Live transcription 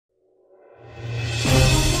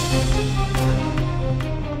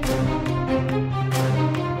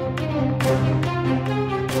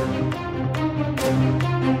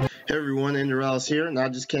Endoralis here, and I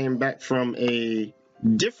just came back from a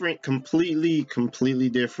different, completely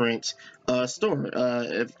different store.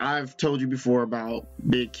 If I've told you before about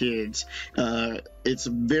Bigkidz, it's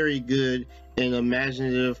a very good and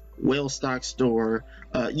imaginative, well-stocked store.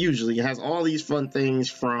 Usually, it has all these fun things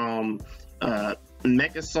from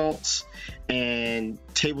mech assaults and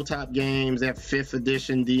tabletop games. They have 5th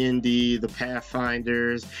edition D&D, the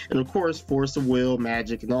Pathfinders, and of course Force of Will,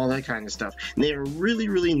 Magic, and all that kind of stuff. And they are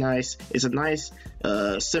really nice. It's a nice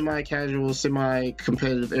semi-casual,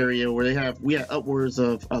 semi-competitive area where we had upwards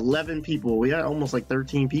of 11 people. We had almost like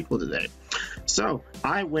 13 people today. So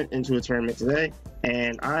I went into a tournament today,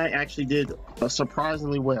 and I actually did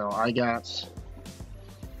surprisingly well. I got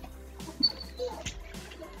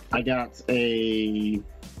the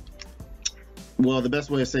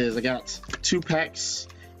best way to say it is I got 2 packs,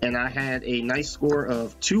 and I had a nice score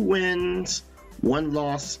of 2 wins, 1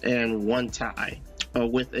 loss, and 1 tie,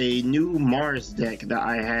 with a new Mars deck that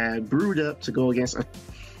I had brewed up to go against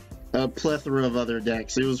a plethora of other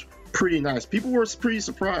decks. It was pretty nice. People were pretty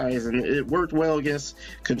surprised, and it worked well against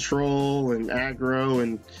control and aggro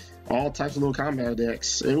and all types of little combat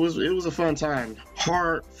decks. It was a fun time.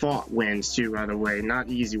 Hard fought wins too, by the way, not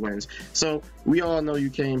easy wins. So we all know you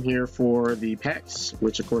came here for the packs,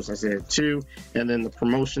 which of course I said 2, and then the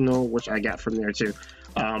promotional, which I got from there too.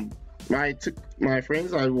 My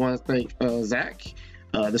friends, I want to thank Zach,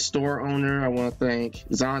 the store owner. I want to thank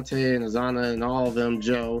Zante and Azana and all of them,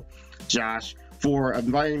 Joe, Josh, for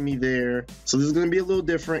inviting me there. So this is going to be a little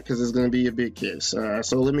different because it's going to be a Bigkidz.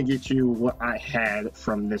 So let me get you what I had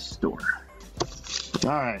from this store.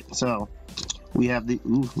 Alright, so we have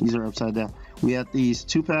these are upside down. We have these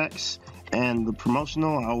 2 packs and the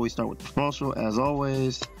promotional. I always start with the promotional as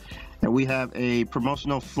always. And we have a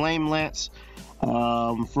promotional Flame Lance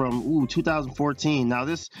from 2014. Now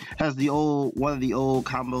this has one of the old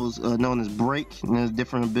combos known as Break, and has a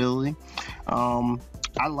different ability. I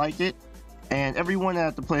like it. And everyone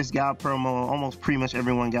at the place got a promo. Almost pretty much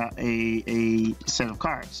everyone got a set of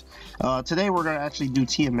cards. Today we're going to actually do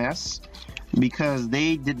TMS because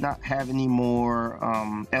they did not have any more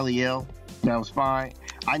LEL. That was fine.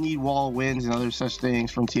 I need wall wins and other such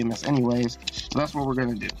things from TMS anyways. So that's what we're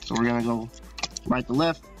going to do. So we're going to go right to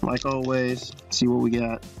left, like always. See what we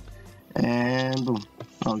got. And boom.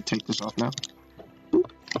 I'll take this off now.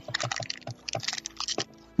 Boop.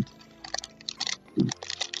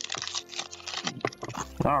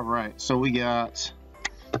 Alright, so we got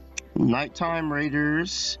Nighttime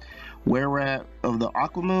Raiders, Were-Rat of the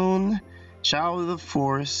Aquamoon, Child of the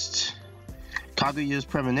Forest, Kaguya's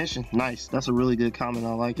Premonition. Nice, that's a really good comment,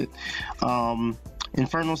 I like it.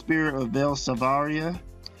 Infernal Spirit of Veil Savaria,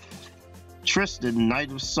 Tristan,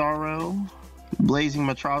 Night of Sorrow, Blazing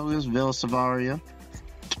Metropolis, Veil Savaria,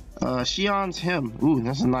 Shion's Hymn. Ooh,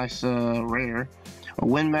 that's a nice rare. A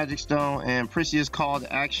Wind Magic Stone, and Precious Call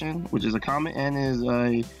to Action, which is a common and is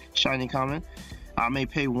a shiny common. I may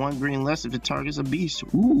pay 1 green less if it targets a beast.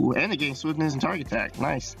 Ooh, and it gains swiftness and target attack.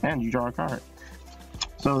 Nice. And you draw a card.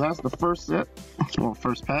 So that's the first set, or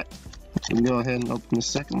first pack. Let me go ahead and open the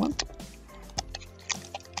second one.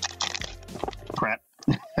 Crap.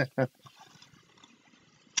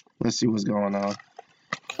 Let's see what's going on.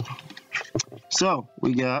 So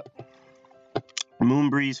we got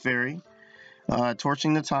Moonbreeze Fairy,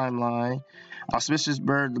 Torching the Timeline, Auspicious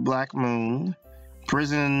Bird, the Black Moon,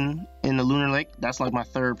 Prison in the Lunar Lake, that's like my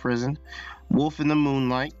 3rd prison, Wolf in the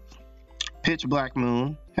Moonlight, Pitch Black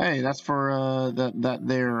Moon, hey, that's for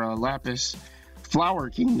their Lapis, Flower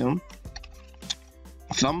Kingdom,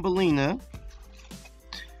 Thumbelina,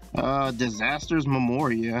 Disasters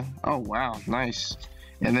Memoria, oh wow, nice,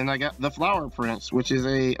 and then I got the Flower Prince, which is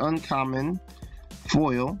a uncommon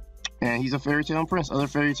foil. And he's a fairy tale prince. Other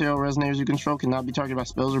fairy tale resonators you control cannot be targeted by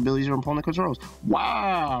spells or abilities your opponent controls.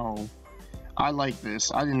 Wow! I like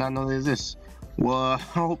this. I did not know there's this. Well, I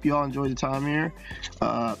hope y'all enjoyed the time here.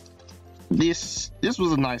 This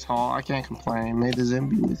was a nice haul. I can't complain. May the Zen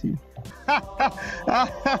be with you. I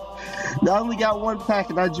only got 1 pack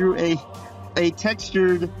and I drew a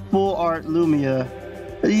textured full art Lumia.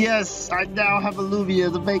 Yes, I now have a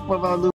Lumia, the fake one of Lumia.